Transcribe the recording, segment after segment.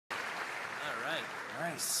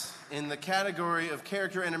Victories. In the category of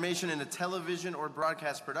character animation in a television or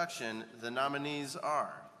broadcast production, the nominees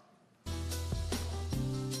are... We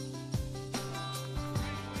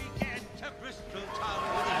get to Bristol Town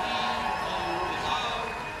with a heave-ho-ho.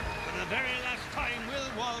 For the very last time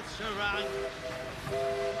we'll waltz around.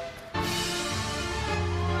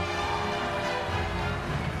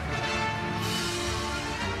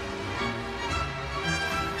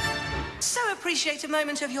 So appreciate a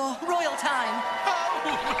moment of your royal time. Oh!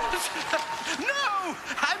 No!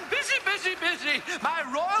 I'm busy, busy, busy. My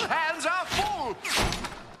royal hands are full.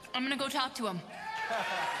 I'm gonna go talk to him.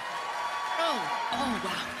 Oh,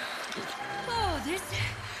 wow. Oh, this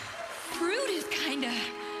fruit is kinda...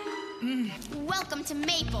 Welcome to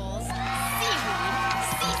Maple's Seaweed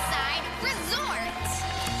Seaside Resort.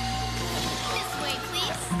 This way,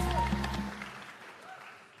 please.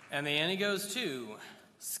 And the Annie goes to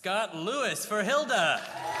Scott Lewis for Hilda.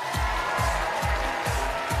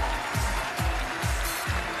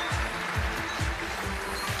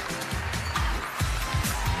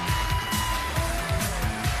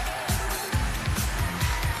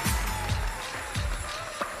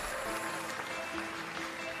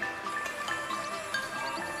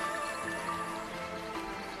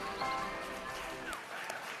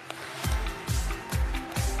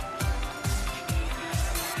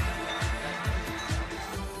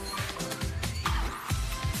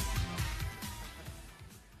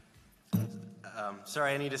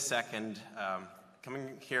 Sorry, I need a second.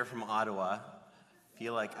 Coming here from Ottawa, I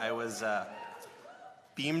feel like I was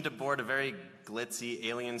beamed aboard a very glitzy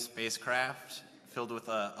alien spacecraft filled with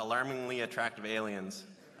alarmingly attractive aliens.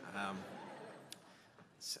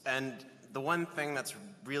 And the one thing that's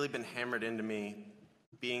really been hammered into me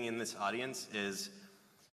being in this audience is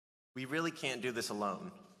we really can't do this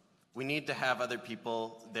alone. We need to have other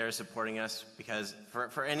people there supporting us because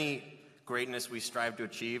for any greatness we strive to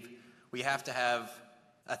achieve, we have to have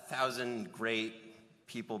 1,000 great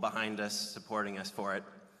people behind us supporting us for it.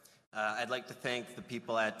 I'd like to thank the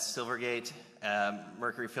people at Silvergate,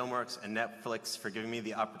 Mercury Filmworks, and Netflix for giving me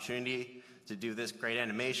the opportunity to do this great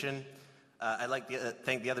animation. I'd like to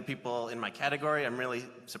thank the other people in my category. I'm really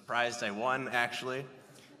surprised I won, actually.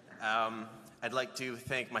 I'd like to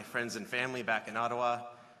thank my friends and family back in Ottawa,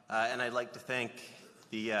 and I'd like to thank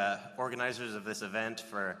the organizers of this event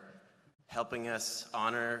for helping us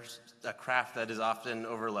honor a craft that is often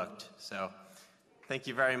overlooked. So, thank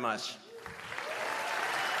you very much.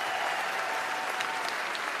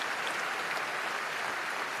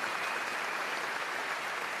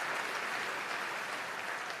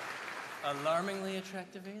 Alarmingly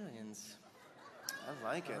attractive aliens. I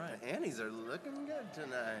like it. Right. The Annies are looking good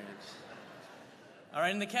tonight. All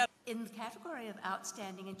right, in the category of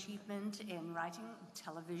outstanding achievement in writing,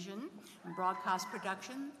 television, and broadcast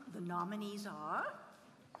production, the nominees are...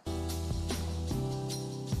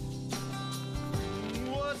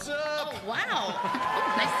 What's up? Oh, wow.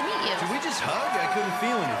 Oh, nice to meet you. Did we just hug? I couldn't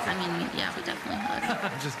feel anything. I mean, yeah, we definitely hugged.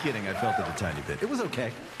 I'm just kidding. I felt it a tiny bit. It was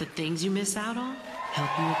okay. The things you miss out on help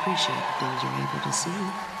you appreciate the things you're able to see.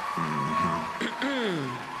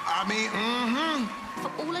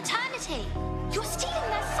 For all eternity. You're stealing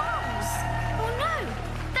their souls. Oh no,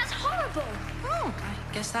 that's horrible. Oh,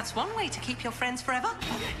 I guess that's one way to keep your friends forever.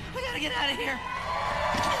 Okay, we gotta get out of here.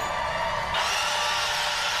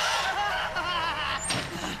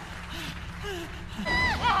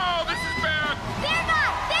 Oh, this is bad. They're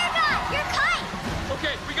not, you're kite.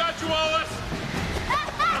 Okay, we got you, Wallace.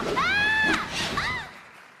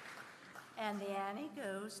 And the Annie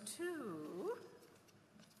goes to...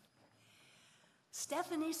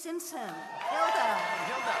 Stephanie Simpson. Hilda.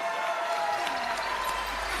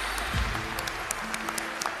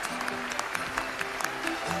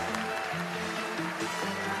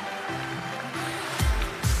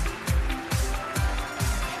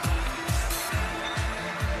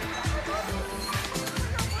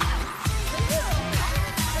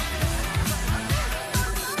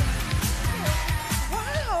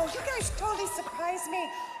 Wow, you guys totally surprised me.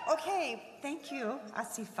 Okay, thank you,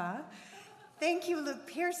 Asifa. Thank you, Luke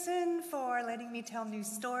Pearson, for letting me tell new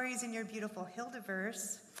stories in your beautiful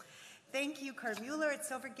Hildaverse. Thank you, Kurt Mueller at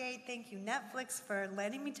Silvergate. Thank you, Netflix, for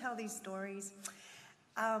letting me tell these stories.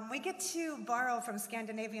 We get to borrow from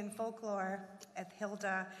Scandinavian folklore at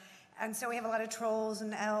Hilda, and so we have a lot of trolls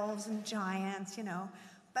and elves and giants, you know.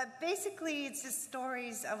 But basically, it's just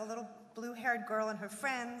stories of a little blue-haired girl and her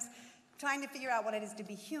friends trying to figure out what it is to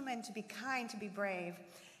be human, to be kind, to be brave.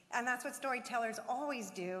 And that's what storytellers always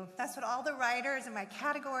do. That's what all the writers in my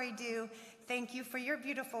category do. Thank you for your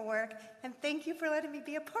beautiful work, and thank you for letting me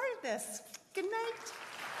be a part of this. Good night.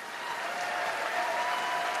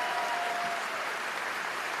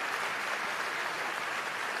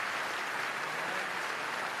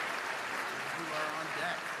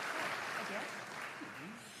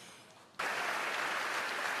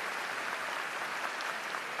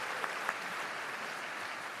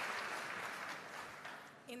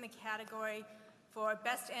 in the category for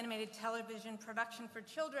Best Animated Television Production for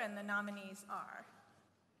Children. The nominees are...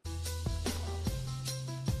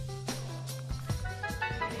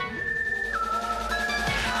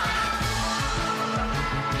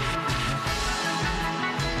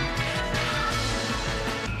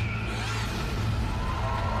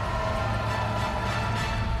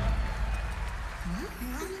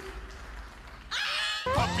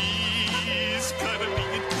 Puppies, cuddly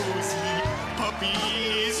and cozy.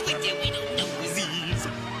 Puppies with their little nosies.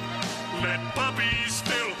 Let puppies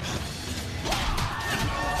fill.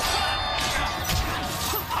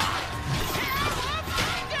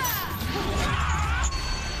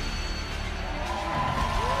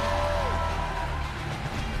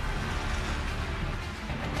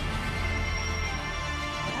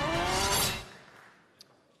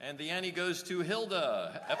 And the Annie goes to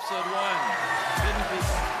Hilda, episode 1. Hidden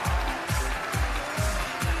People.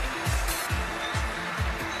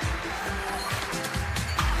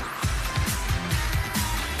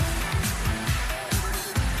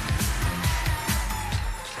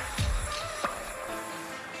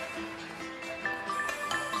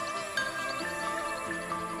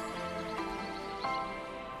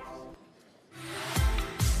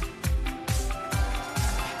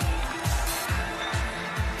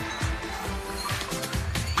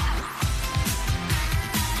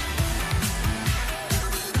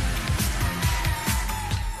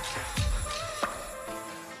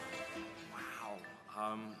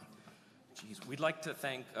 We'd like to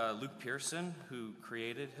thank Luke Pearson, who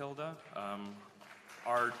created Hilda,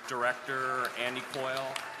 our director, Andy Coyle,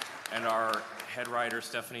 and our head writer,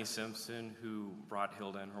 Stephanie Simpson, who brought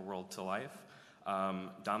Hilda and her world to life.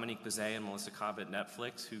 Dominique Bizet and Melissa Cobb at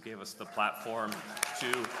Netflix, who gave us the platform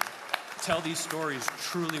to tell these stories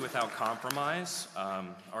truly without compromise.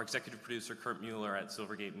 Our executive producer, Kurt Mueller at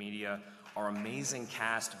Silvergate Media. Our amazing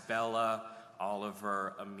cast, Bella,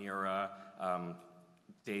 Oliver, Amira,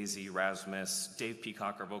 Daisy, Rasmus, Dave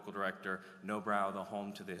Peacock, our vocal director, Nobrow, the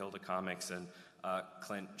home to the Hilda comics, and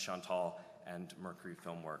Clint, Chantal, and Mercury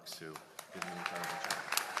Filmworks, who did an incredible job.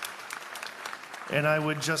 And I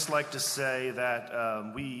would just like to say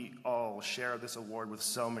that we all share this award with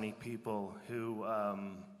so many people who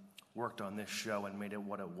worked on this show and made it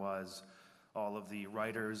what it was. All of the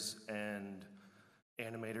writers and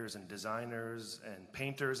animators and designers and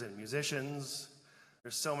painters and musicians.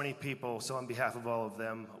 There's so many people, so on behalf of all of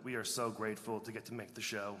them, we are so grateful to get to make the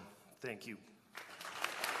show. Thank you.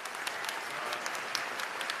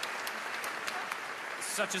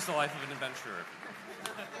 Such is the life of an adventurer.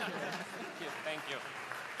 Thank you.